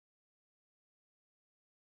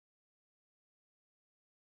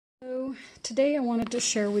So today I wanted to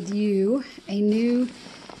share with you a new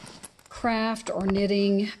craft or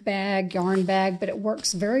knitting bag, yarn bag, but it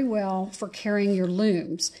works very well for carrying your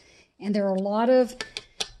looms. And there are a lot of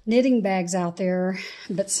knitting bags out there,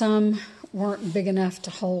 but some weren't big enough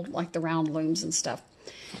to hold like the round looms and stuff.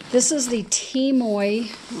 This is the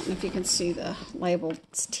Teamoy. I don't know if you can see the label.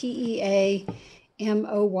 It's Teamoy.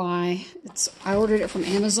 I ordered it from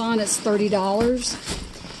Amazon. It's $30.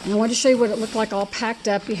 And I want to show you what it looked like all packed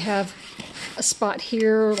up. You have a spot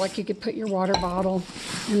here, like you could put your water bottle,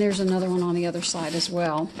 and there's another one on the other side as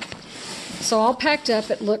well. So all packed up,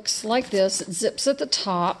 it looks like this. It zips at the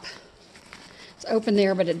top. It's open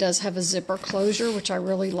there, but it does have a zipper closure, which I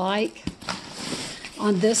really like.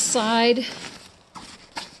 On this side,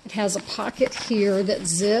 it has a pocket here that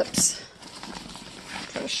zips. I'll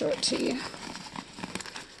try to show it to you.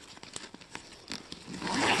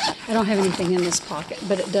 I don't have anything in this pocket,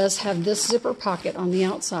 but it does have this zipper pocket on the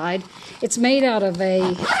outside. It's made out of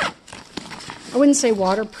I wouldn't say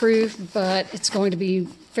waterproof, but it's going to be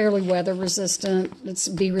fairly weather resistant. It's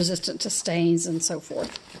be resistant to stains and so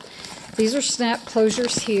forth. These are snap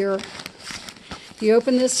closures here. If you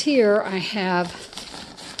open this here, I have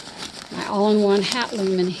my all-in-one hat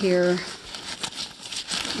loom in here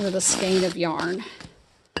with a skein of yarn.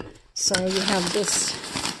 So you have this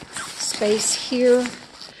space here,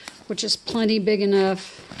 which is plenty big enough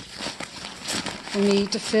for me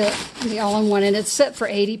to fit the all-in-one. And it's set for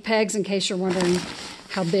 80 pegs, in case you're wondering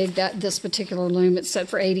how big this particular loom. It's set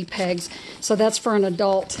for 80 pegs. So that's for an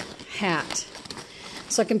adult hat.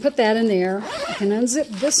 So I can put that in there. I can unzip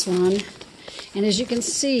this one. And as you can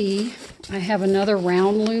see, I have another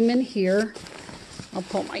round loom in here. I'll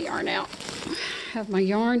pull my yarn out. I have my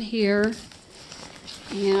yarn here.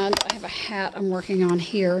 And I have a hat I'm working on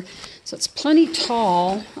here. So it's plenty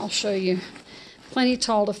tall. I'll show you. Plenty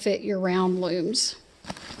tall to fit your round looms.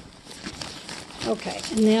 Okay,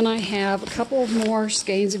 and then I have a couple of more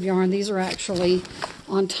skeins of yarn. These are actually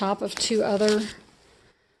on top of two other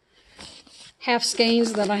half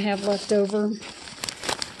skeins that I have left over.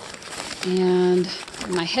 And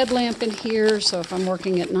my headlamp in here, so if I'm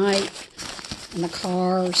working at night in the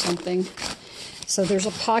car or something. So there's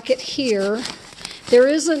a pocket here. There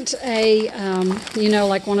isn't a,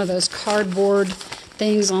 like one of those cardboard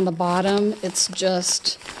things on the bottom. It's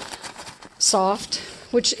just soft,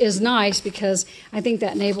 which is nice because I think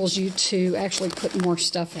that enables you to actually put more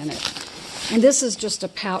stuff in it. And this is just a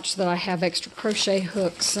pouch that I have extra crochet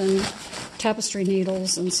hooks and tapestry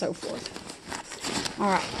needles and so forth. All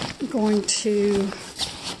right, I'm going to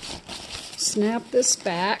snap this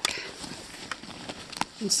back.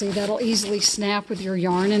 And see, that'll easily snap with your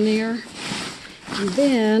yarn in there. And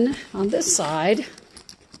then on this side, you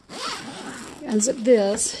unzip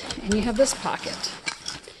this and you have this pocket.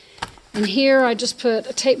 And here I just put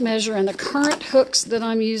a tape measure and the current hooks that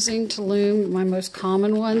I'm using to loom, my most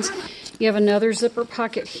common ones. You have another zipper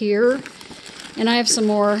pocket here. And I have some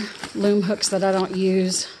more loom hooks that I don't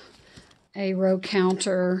use. A row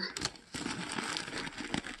counter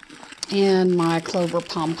and my clover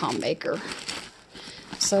pom-pom maker.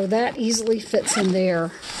 So that easily fits in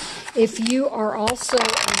there. If you are also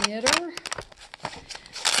a knitter,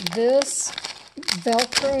 this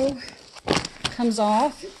Velcro comes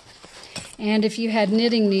off. And if you had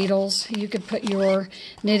knitting needles, you could put your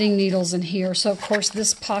knitting needles in here. So, of course,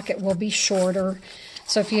 this pocket will be shorter.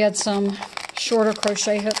 So if you had some shorter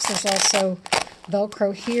crochet hooks, there's also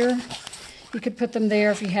Velcro here. You could put them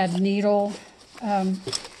there. If you had knitting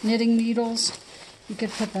needles, you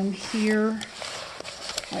could put them here,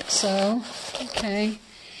 like so. Okay.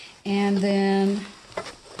 And then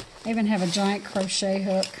I even have a giant crochet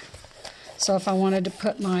hook. So if I wanted to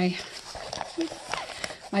put my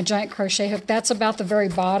giant crochet hook, that's about the very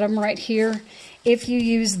bottom right here. If you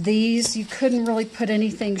use these, you couldn't really put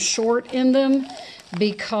anything short in them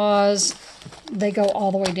because they go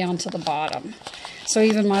all the way down to the bottom. So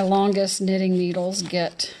even my longest knitting needles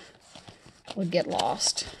would get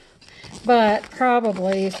lost. But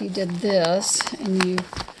probably if you did this and you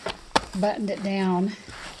buttoned it down,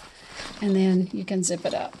 and then you can zip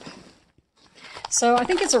it up. So I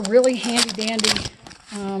think it's a really handy-dandy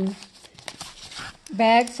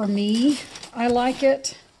bag for me. I like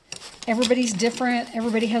it. Everybody's different.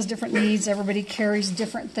 Everybody has different needs. Everybody carries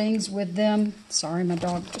different things with them. Sorry, my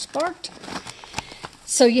dog just barked.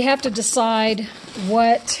 So you have to decide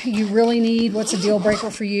what you really need, what's a deal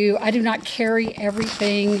breaker for you. I do not carry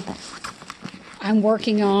everything I'm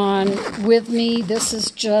working on with me. This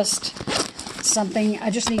is just something,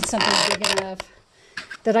 I just need something big enough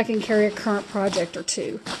that I can carry a current project or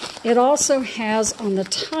two. It also has on the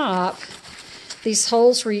top These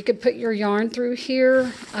holes where you could put your yarn through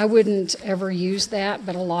here, I wouldn't ever use that,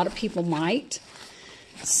 but a lot of people might.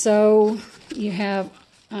 So you have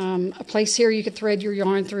a place here you could thread your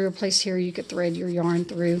yarn through, a place here you could thread your yarn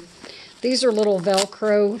through. These are little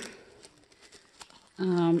Velcro.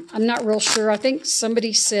 I'm not real sure. I think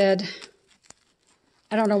somebody said,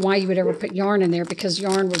 I don't know why you would ever put yarn in there, because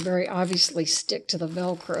yarn would very obviously stick to the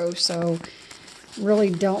Velcro. So really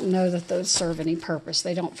don't know that those serve any purpose.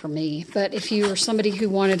 They don't for me. But if you are somebody who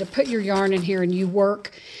wanted to put your yarn in here and you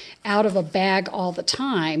work out of a bag all the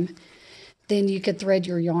time, then you could thread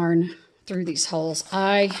your yarn through these holes.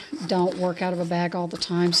 I don't work out of a bag all the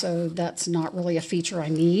time, so that's not really a feature I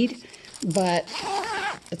need, but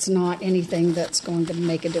it's not anything that's going to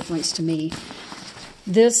make a difference to me.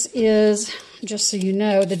 This is, just so you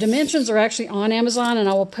know, the dimensions are actually on Amazon, and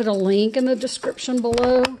I will put a link in the description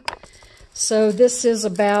below. So this is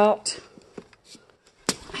about,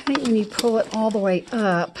 I think when you pull it all the way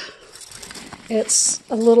up, it's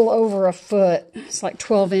a little over a foot. It's like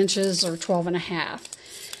 12 inches or 12 and a half.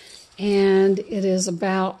 And it is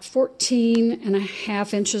about 14 and a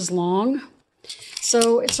half inches long.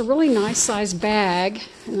 So it's a really nice size bag.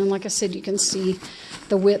 And then, like I said, you can see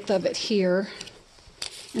the width of it here.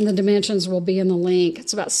 And the dimensions will be in the link.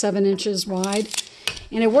 It's about 7 inches wide.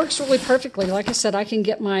 And it works really perfectly. Like I said, I can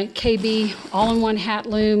get my KB all-in-one hat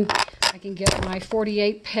loom. I can get my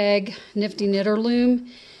 48 peg nifty knitter loom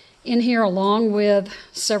in here, along with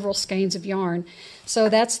several skeins of yarn. So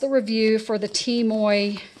that's the review for the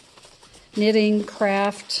T-Moy Knitting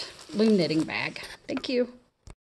Craft Loom Knitting Bag. Thank you.